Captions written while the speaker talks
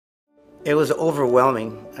It was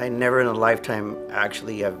overwhelming. I never in a lifetime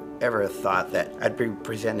actually have ever thought that I'd be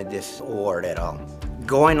presented this award at all.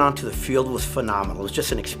 Going onto the field was phenomenal. It was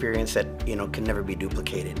just an experience that, can never be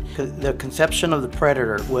duplicated. The conception of the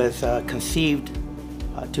Predator was conceived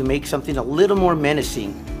to make something a little more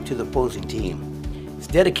menacing to the opposing team. It's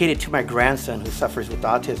dedicated to my grandson who suffers with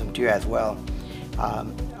autism too as well.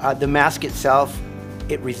 The mask itself,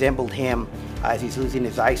 it resembled him as he's losing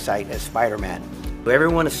his eyesight as Spider-Man.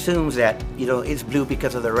 Everyone assumes that, it's blue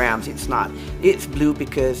because of the Rams. It's not. It's blue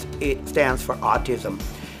because it stands for autism.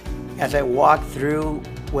 As I walk through,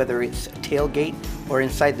 whether it's a tailgate or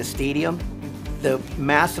inside the stadium, the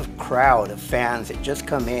massive crowd of fans that just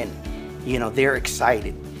come in, they're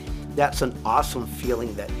excited. That's an awesome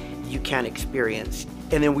feeling that you can't experience.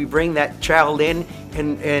 And then we bring that child in,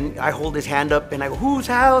 and I hold his hand up, and I go, "Whose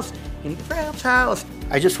house?" And he, "Ram's house."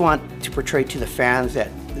 I just want to portray to the fans that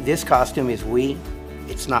this costume is we.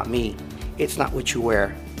 It's not me. It's not what you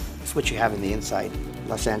wear. It's what you have in the inside.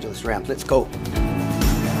 Los Angeles Rams, let's go.